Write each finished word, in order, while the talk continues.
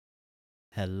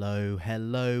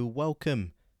Hello,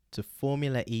 welcome to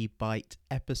Formula E Byte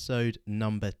episode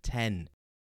number 10.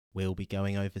 We'll be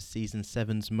going over Season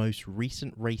 7's most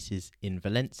recent races in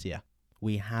Valencia.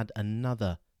 We had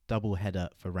another doubleheader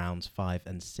for rounds 5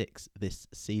 and 6 this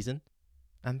season,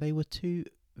 and they were two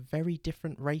very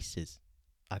different races,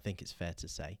 I think it's fair to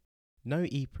say. No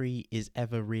E-Prix is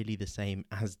ever really the same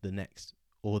as the next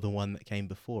or the one that came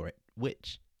before it,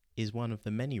 which is one of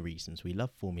the many reasons we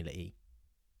love Formula E.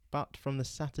 But from the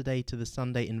Saturday to the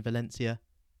Sunday in Valencia,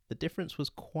 the difference was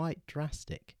quite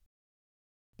drastic.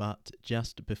 But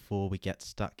just before we get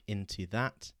stuck into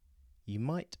that, you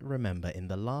might remember in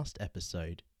the last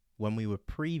episode, when we were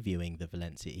previewing the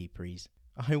Valencia E-Prix,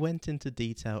 I went into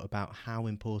detail about how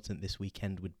important this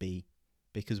weekend would be,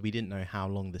 because we didn't know how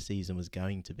long the season was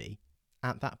going to be.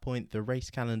 At that point, the race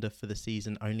calendar for the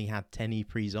season only had 10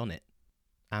 E-Prix on it.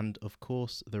 And of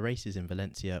course, the races in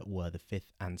Valencia were the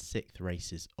 5th and 6th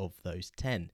races of those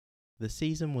 10. The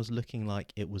season was looking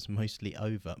like it was mostly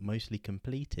over, mostly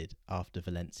completed after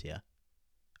Valencia.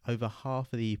 Over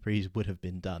half of the E-Prix would have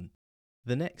been done.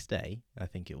 The next day, I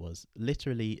think it was,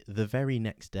 literally the very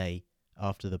next day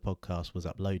after the podcast was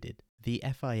uploaded, the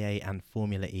FIA and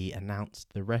Formula E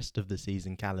announced the rest of the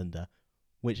season calendar,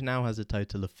 which now has a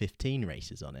total of 15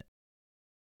 races on it.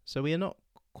 So we are not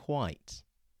quite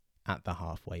at the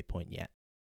halfway point yet.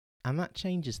 And that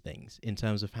changes things in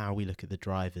terms of how we look at the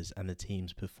drivers and the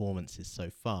team's performances so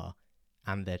far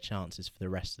and their chances for the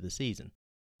rest of the season.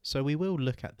 So we will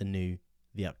look at the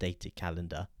updated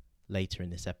calendar later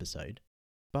in this episode.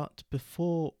 But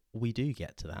before we do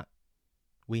get to that,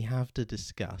 we have to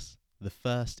discuss the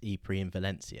first E-Prix in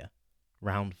Valencia,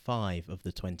 round 5 of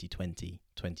the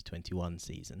 2020-2021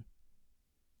 season,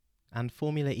 and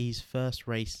Formula E's first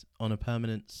race on a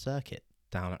permanent circuit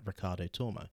down at Ricardo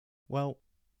Tormo. Well,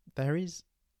 there is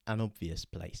an obvious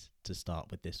place to start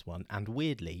with this one, and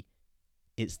weirdly,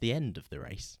 it's the end of the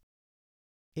race.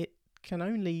 It can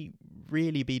only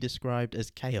really be described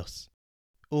as chaos.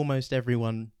 Almost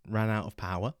everyone ran out of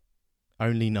power.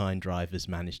 Only 9 drivers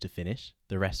managed to finish.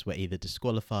 The rest were either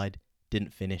disqualified,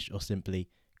 didn't finish, or simply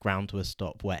ground to a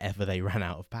stop wherever they ran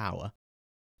out of power.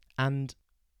 And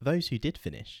those who did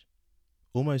finish,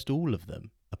 almost all of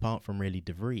them, apart from really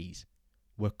De Vries,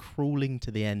 were crawling to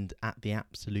the end at the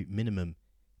absolute minimum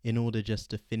in order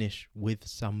just to finish with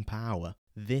some power.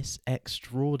 This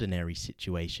extraordinary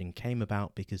situation came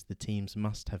about because the teams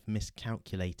must have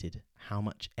miscalculated how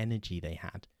much energy they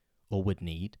had, or would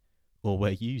need, or were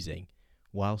using,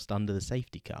 whilst under the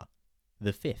safety car.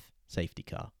 The 5th safety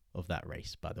car of that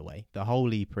race, by the way. The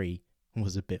whole E-Prix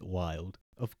was a bit wild.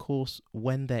 Of course,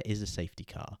 when there is a safety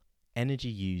car, energy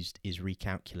used is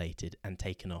recalculated and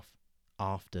taken off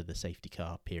after the safety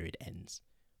car period ends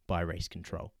by race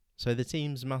control. So the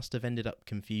teams must have ended up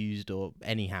confused, or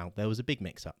anyhow, there was a big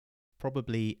mix-up.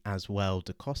 Probably as well,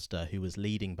 Da Costa, who was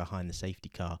leading behind the safety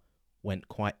car, went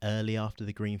quite early after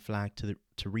the green flag to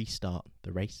restart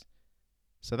the race.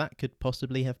 So that could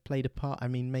possibly have played a part. I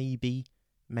mean, maybe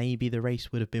the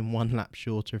race would have been one lap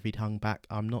shorter if he'd hung back.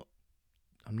 I'm not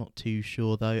too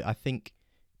sure though. I think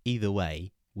either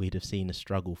way, we'd have seen a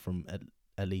struggle from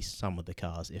at least some of the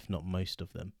cars, if not most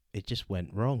of them. It just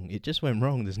went wrong.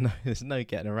 There's no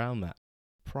getting around that.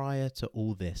 Prior to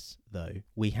all this, though,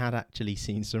 we had actually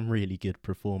seen some really good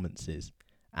performances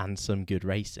and some good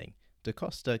racing. Da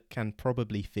Costa can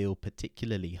probably feel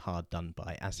particularly hard done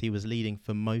by, as he was leading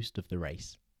for most of the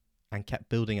race and kept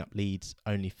building up leads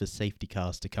only for safety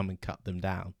cars to come and cut them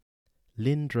down.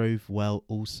 Lin drove well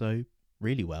also,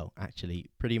 really well actually,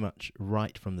 pretty much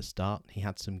right from the start. He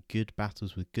had some good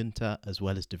battles with Günther as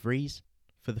well as De Vries.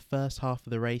 For the first half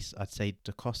of the race, I'd say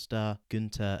Da Costa,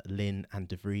 Günther, Lin and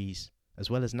De Vries, as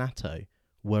well as Nato,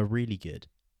 were really good.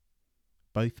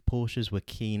 Both Porsches were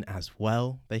keen as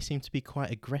well. They seem to be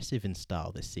quite aggressive in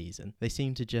style this season. They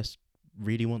seem to just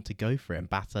really want to go for it and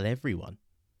battle everyone.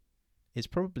 It's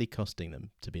probably costing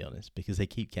them, to be honest, because they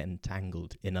keep getting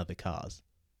tangled in other cars.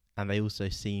 And they also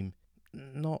seem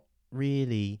not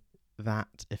really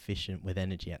that efficient with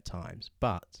energy at times,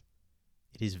 but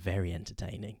it is very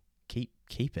entertaining.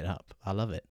 Keep it up. I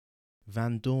love it.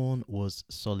 Vandoorne was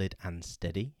solid and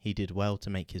steady. He did well to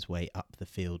make his way up the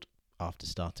field after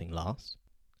starting last.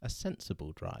 A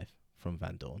sensible drive from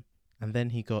Vandoorne. And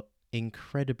then he got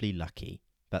incredibly lucky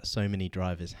that so many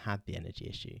drivers had the energy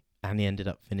issue, and he ended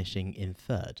up finishing in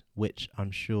 3rd, which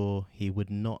I'm sure he would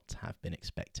not have been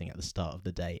expecting at the start of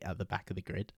the day at the back of the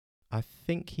grid. I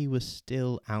think he was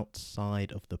still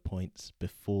outside of the points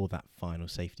before that final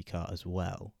safety car as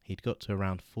well. He'd got to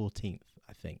around 14th,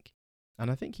 I think.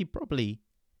 And I think he probably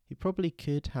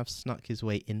could have snuck his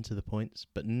way into the points,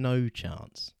 but no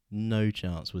chance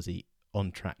was he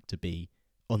on track to be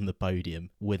on the podium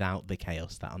without the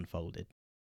chaos that unfolded.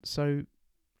 So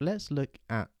let's look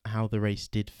at how the race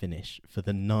did finish for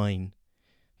the nine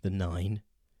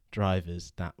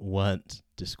drivers that weren't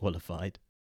disqualified.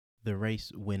 The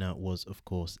race winner was, of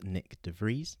course, Nyck de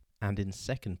Vries, and in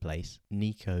second place,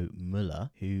 Nico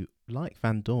Müller, who, like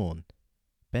Van Dorn,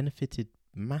 benefited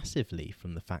massively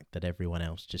from the fact that everyone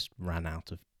else just ran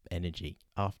out of energy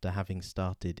after having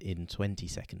started in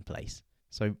 22nd place.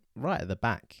 So right at the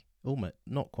back, almost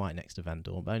not quite next to Van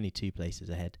Dorn, but only 2 places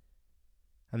ahead.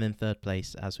 And then third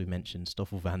place, as we mentioned,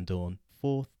 Stoffel Van Dorn.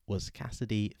 Fourth was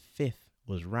Cassidy. Fifth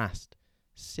was Rast.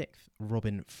 Sixth,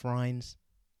 Robin Freins.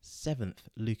 Seventh,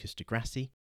 Lucas di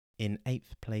Grassi. In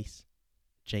 8th place,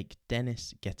 Jake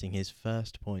Dennis getting his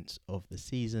first points of the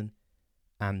season.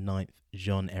 And 9th,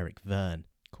 Jean-Eric Vergne.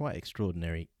 Quite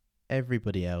extraordinary.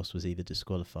 Everybody else was either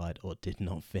disqualified or did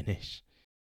not finish.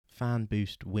 Fan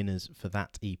boost winners for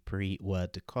that Ypres were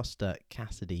Da Costa,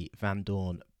 Cassidy, Van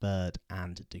Dorn, Bird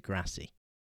and di Grassi.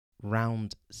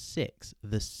 Round 6,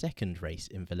 the second race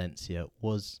in Valencia,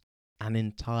 was an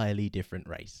entirely different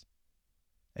race.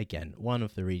 Again, one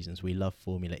of the reasons we love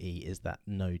Formula E is that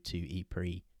no 2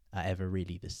 Ypres are ever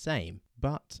really the same,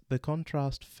 but the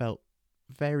contrast felt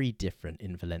very different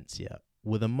in Valencia,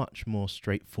 with a much more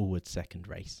straightforward second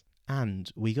race.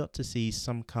 And we got to see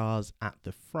some cars at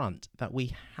the front that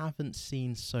we haven't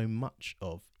seen so much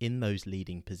of in those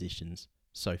leading positions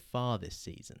so far this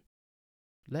season.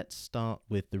 Let's start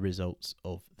with the results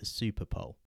of the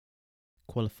Superpole.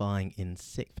 Qualifying in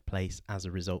 6th place as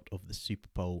a result of the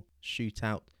Superpole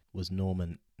shootout was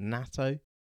Norman Nato.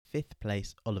 5th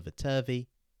place, Oliver Turvey.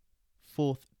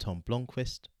 4th, Tom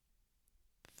Blomqvist.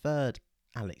 3rd,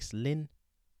 Alex Lynn.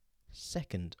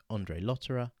 2nd, Andre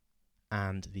Lotterer.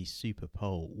 And the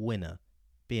Superpole winner,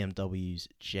 BMW's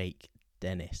Jake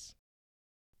Dennis.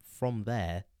 From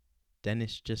there,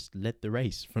 Dennis just led the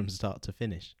race from start to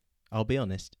finish. I'll be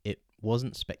honest, it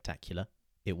wasn't spectacular,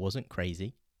 it wasn't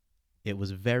crazy, it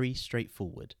was very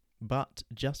straightforward, but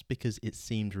just because it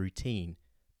seemed routine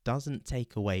doesn't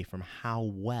take away from how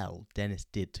well Dennis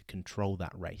did to control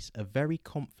that race. A very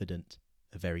confident,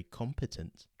 a very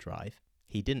competent drive.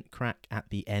 He didn't crack at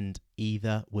the end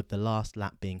either, with the last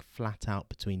lap being flat out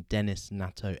between Dennis,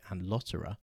 Nato and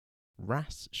Lotterer.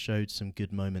 Ras showed some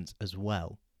good moments as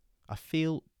well. I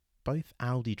feel both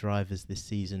Audi drivers this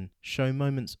season show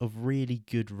moments of really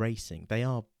good racing. They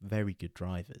are very good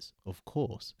drivers, of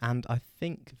course, and I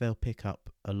think they'll pick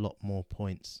up a lot more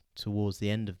points towards the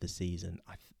end of the season.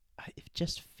 It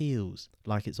just feels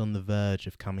like it's on the verge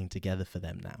of coming together for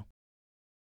them now.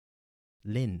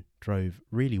 Lynn drove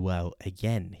really well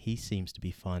again. He seems to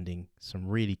be finding some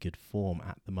really good form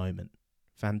at the moment.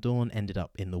 Van Dorn ended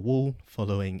up in the wall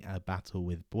following a battle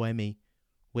with Buemi,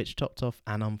 which topped off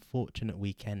an unfortunate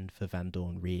weekend for Van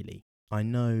Dorn, really. I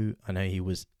know he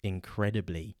was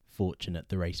incredibly fortunate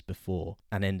the race before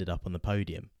and ended up on the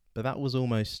podium, but that was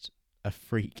almost a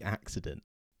freak accident.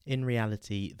 In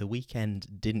reality, the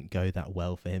weekend didn't go that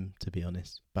well for him, to be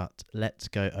honest, but let's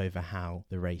go over how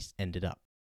the race ended up.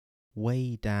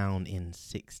 Way down in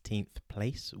 16th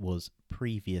place was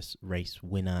previous race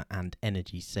winner and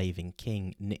energy-saving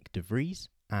king Nyck de Vries,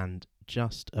 and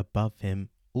just above him,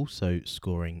 also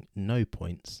scoring no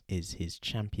points, is his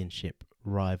championship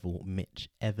rival Mitch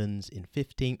Evans in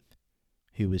 15th,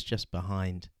 who was just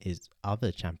behind his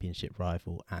other championship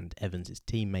rival and Evans'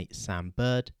 teammate Sam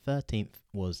Bird. 13th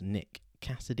was Nick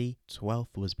Cassidy.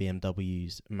 12th was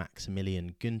BMW's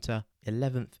Maximilian Günther.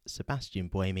 11th, Sebastian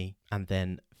Buemi. And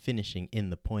then finishing in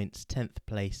the points, 10th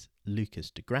place,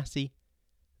 Lucas di Grassi.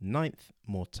 9th,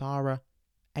 Mortara.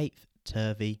 8th,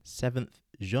 Turvey. 7th,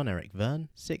 Jean-Eric Vergne.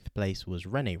 6th place was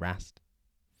René Rast.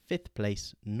 5th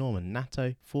place, Norman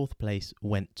Nato. 4th place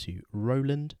went to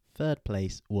Roland. 3rd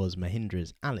place was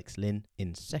Mahindra's Alex Lynn.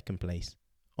 In 2nd place,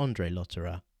 Andre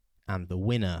Lotterer. And the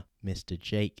winner, Mr.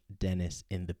 Jake Dennis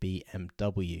in the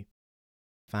BMW.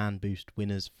 Fan boost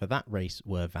winners for that race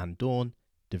were Van Dorn,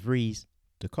 de Vries,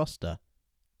 Da Costa,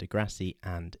 di Grassi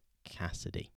and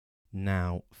Cassidy.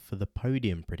 Now, for the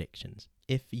podium predictions.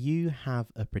 If you have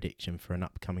a prediction for an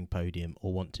upcoming podium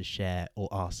or want to share or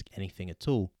ask anything at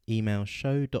all, email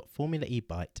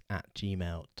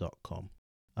show.formulaebite@gmail.com.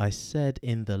 I said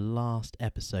in the last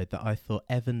episode that I thought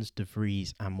Evans, de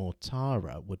Vries and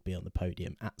Mortara would be on the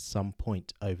podium at some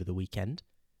point over the weekend.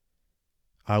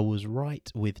 I was right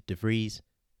with de Vries,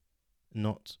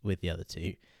 not with the other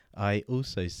two. I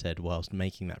also said whilst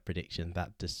making that prediction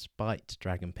that despite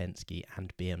Dragon Penske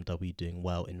and BMW doing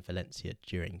well in Valencia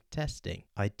during testing,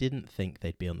 I didn't think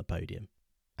they'd be on the podium,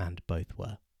 and both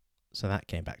were. So that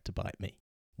came back to bite me.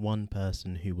 One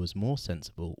person who was more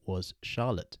sensible was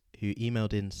Charlotte, who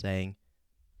emailed in saying,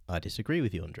 I disagree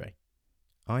with you, Andre.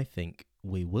 I think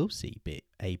we will see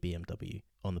a BMW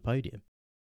on the podium.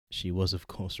 She was, of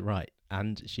course, right.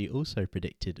 And she also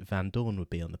predicted Van Dorn would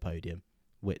be on the podium,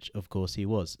 which, of course, he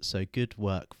was. So good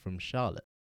work from Charlotte.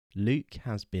 Luke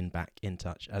has been back in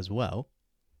touch as well.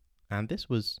 And this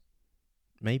was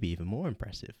maybe even more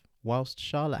impressive. Whilst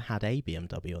Charlotte had a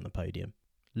BMW on the podium,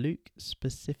 Luke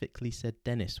specifically said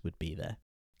Dennis would be there.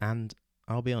 And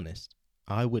I'll be honest,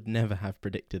 I would never have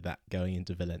predicted that going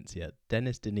into Valencia.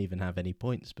 Dennis didn't even have any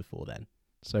points before then.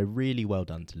 So really well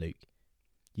done to Luke.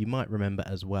 You might remember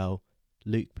as well,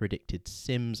 Luke predicted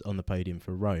Sims on the podium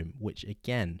for Rome, which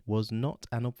again was not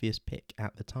an obvious pick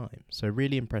at the time. So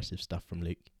really impressive stuff from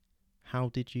Luke. How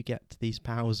did you get these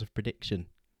powers of prediction?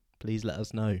 Please let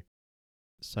us know.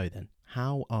 So then,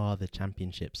 how are the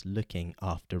championships looking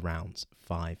after rounds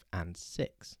 5 and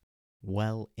 6?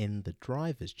 Well, in the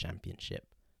Drivers' Championship,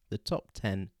 the top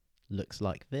 10 looks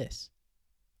like this.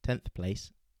 10th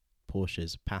place,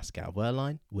 Porsche's Pascal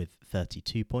Wehrlein with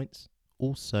 32 points.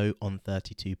 Also on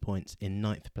 32 points in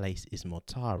 9th place is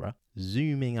Mortara,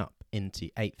 zooming up into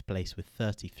 8th place with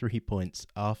 33 points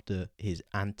after his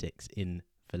antics in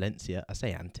Valencia. I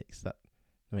say antics, that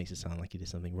makes it sound like he did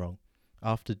something wrong.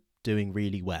 After doing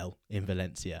really well in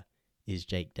Valencia is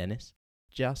Jake Dennis.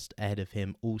 Just ahead of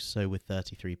him, also with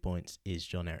 33 points, is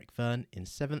Jean-Eric Vergne in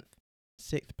 7th.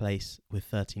 6th place with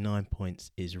 39 points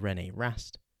is René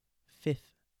Rast.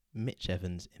 5th, Mitch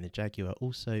Evans in the Jaguar,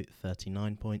 also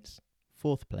 39 points.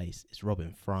 4th place is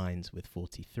Robin Freins with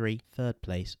 43. 3rd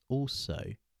place, also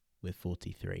with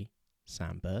 43,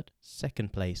 Sam Bird.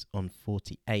 2nd place on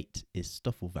 48 is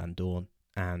Stoffel Van Dorn.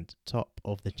 And top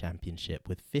of the championship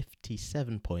with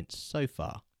 57 points so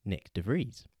far, Nick De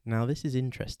Vries. Now this is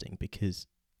interesting because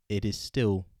it is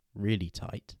still really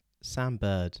tight. Sam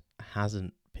Bird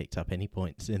hasn't picked up any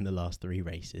points in the last 3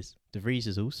 races. De Vries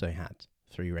has also had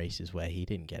 3 races where he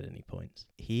didn't get any points.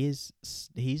 He's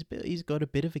got a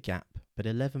bit of a gap, but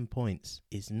 11 points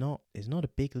is not a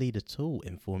big lead at all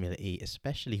in Formula E,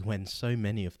 especially when so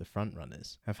many of the front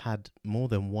runners have had more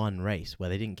than one race where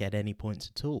they didn't get any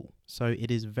points at all. So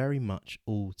it is very much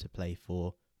all to play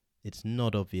for. It's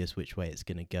not obvious which way it's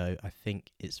going to go. I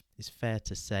think it's fair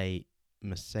to say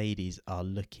Mercedes are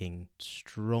looking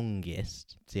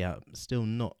strongest. See, I'm still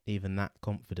not even that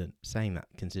confident saying that,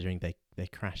 considering they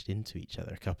crashed into each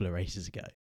other a couple of races ago.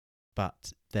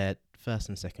 But they're first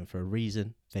and second for a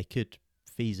reason. They could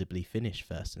feasibly finish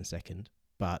first and second,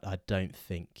 but I don't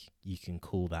think you can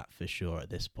call that for sure at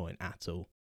this point at all.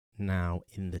 Now,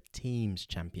 in the Teams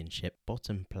Championship,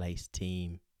 bottom place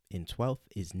team in 12th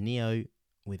is NIO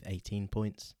with 18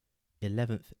 points.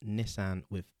 11th, Nissan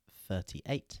with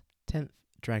 38. 10th,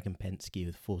 Dragon Penske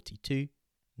with 42.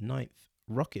 9th,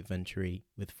 Rocket Venturi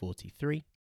with 43.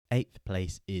 8th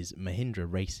place is Mahindra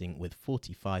Racing with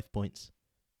 45 points.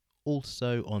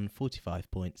 Also on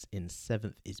 45 points in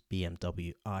 7th is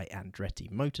BMW I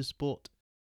Andretti Motorsport.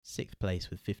 6th place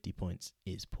with 50 points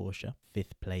is Porsche.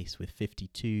 5th place with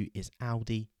 52 is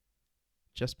Audi.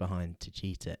 Just behind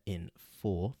Techeetah in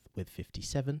 4th with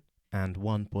 57. And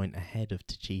 1 point ahead of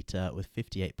Techeetah with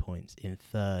 58 points in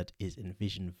 3rd is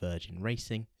Envision Virgin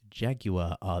Racing.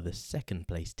 Jaguar are the 2nd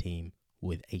place team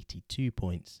with 82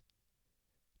 points.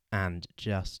 And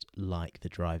just like the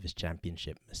Drivers'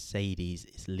 Championship, Mercedes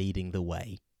is leading the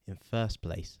way in 1st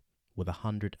place with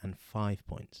 105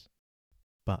 points.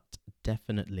 But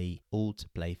definitely all to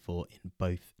play for in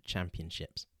both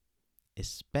championships,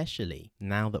 especially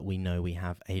now that we know we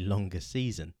have a longer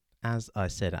season. As I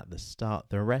said at the start,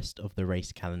 the rest of the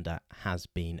race calendar has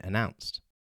been announced.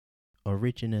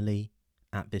 Originally,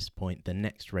 at this point, the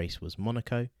next race was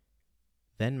Monaco,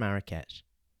 then Marrakech,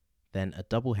 then a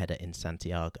double-header in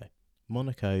Santiago.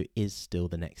 Monaco is still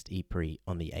the next E-Prix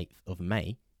on the 8th of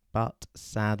May, but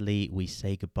sadly we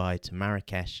say goodbye to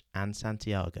Marrakech and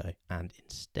Santiago, and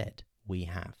instead we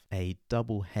have a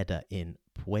double-header in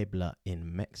Puebla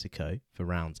in Mexico for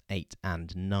rounds 8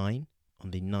 and 9 on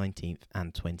the 19th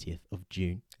and 20th of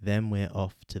June. Then we're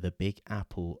off to the Big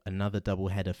Apple, another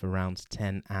double-header for rounds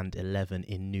 10 and 11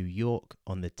 in New York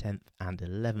on the 10th and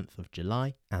 11th of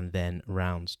July, and then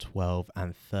rounds 12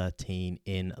 and 13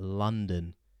 in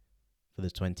London for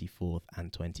the 24th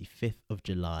and 25th of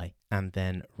July, and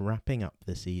then wrapping up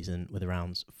the season with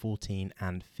rounds 14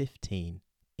 and 15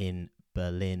 in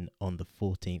Berlin on the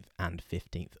 14th and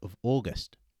 15th of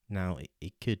August. Now,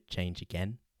 it could change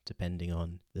again, depending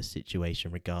on the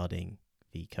situation regarding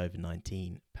the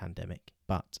COVID-19 pandemic.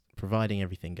 But providing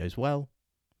everything goes well,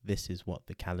 this is what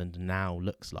the calendar now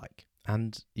looks like.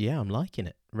 And yeah, I'm liking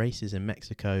it. Races in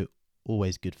Mexico,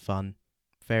 always good fun.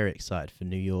 Very excited for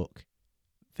New York.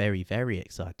 very, very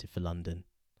excited for London.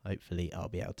 Hopefully I'll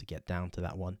be able to get down to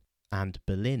that one. And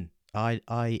Berlin.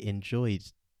 I enjoyed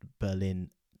Berlin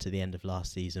to the end of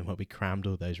last season where we crammed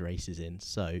all those races in,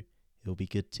 so it'll be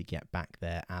good to get back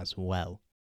there as well.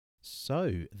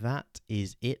 So that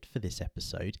is it for this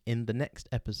episode. In the next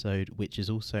episode, which is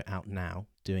also out now,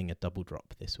 doing a double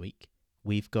drop this week,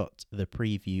 we've got the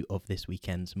preview of this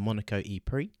weekend's Monaco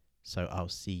E-Prix, so I'll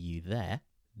see you there.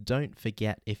 Don't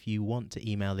forget, if you want to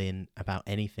email in about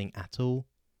anything at all,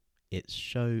 it's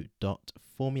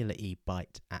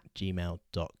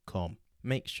show.formulaebite@gmail.com.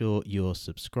 Make sure you're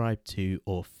subscribed to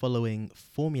or following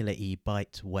Formula E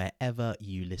Bite wherever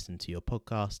you listen to your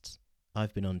podcasts.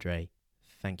 I've been Andre.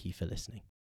 Thank you for listening.